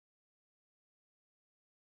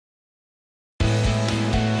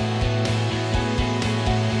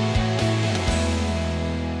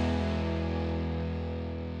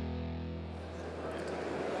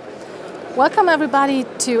Welcome everybody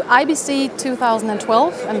to IBC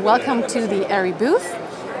 2012 and welcome to the ARRI booth.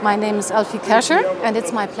 My name is Elfi Kerscher and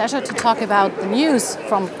it's my pleasure to talk about the news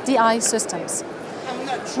from DI Systems.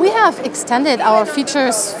 We have extended our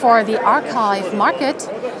features for the archive market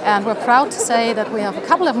and we're proud to say that we have a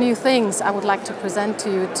couple of new things I would like to present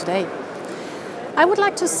to you today. I would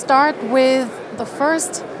like to start with the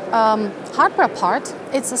first hardware part.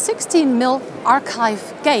 It's a 16mm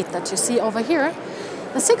archive gate that you see over here.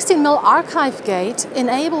 The 16mm archive gate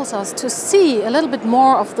enables us to see a little bit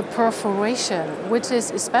more of the perforation, which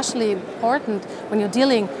is especially important when you're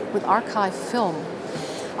dealing with archive film.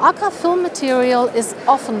 Archive film material is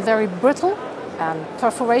often very brittle and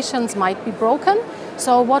perforations might be broken.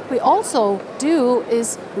 So what we also do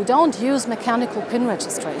is we don't use mechanical pin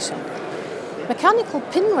registration. Mechanical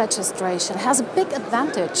pin registration has a big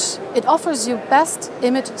advantage. It offers you best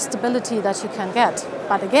image stability that you can get.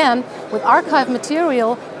 But again, with archive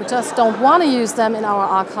material, we just don't want to use them in our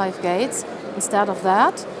archive gates. Instead of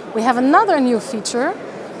that, we have another new feature,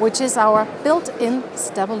 which is our built-in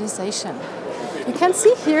stabilization. You can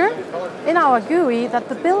see here in our GUI that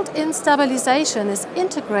the built-in stabilization is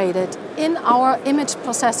integrated in our image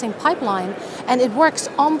processing pipeline, and it works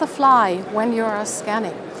on the fly when you are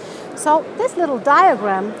scanning. So this little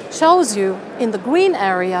diagram shows you in the green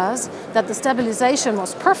areas that the stabilization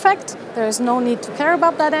was perfect. There is no need to care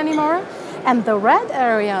about that anymore. And the red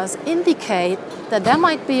areas indicate that there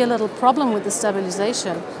might be a little problem with the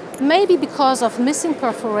stabilization. Maybe because of missing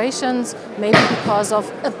perforations, maybe because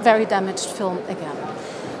of a very damaged film again.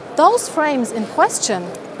 Those frames in question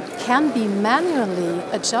can be manually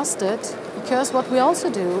adjusted because what we also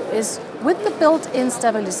do is with the built-in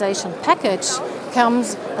stabilization package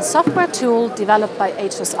comes a software tool developed by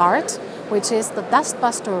HSArt, which is the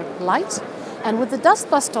Dustbuster Lite. And with the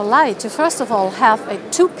Dustbuster Lite, you first of all have a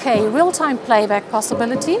 2K real-time playback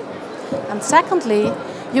possibility. And secondly,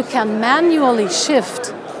 you can manually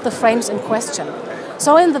shift the frames in question.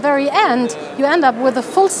 So in the very end, you end up with a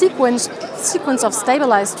full sequence of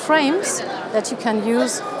stabilized frames that you can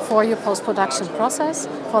use for your post-production process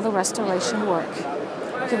for the restoration work.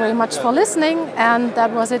 Thank you very much for listening, and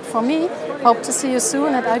that was it for me. Hope to see you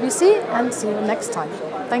soon at IBC and see you next time.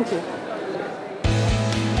 Thank you.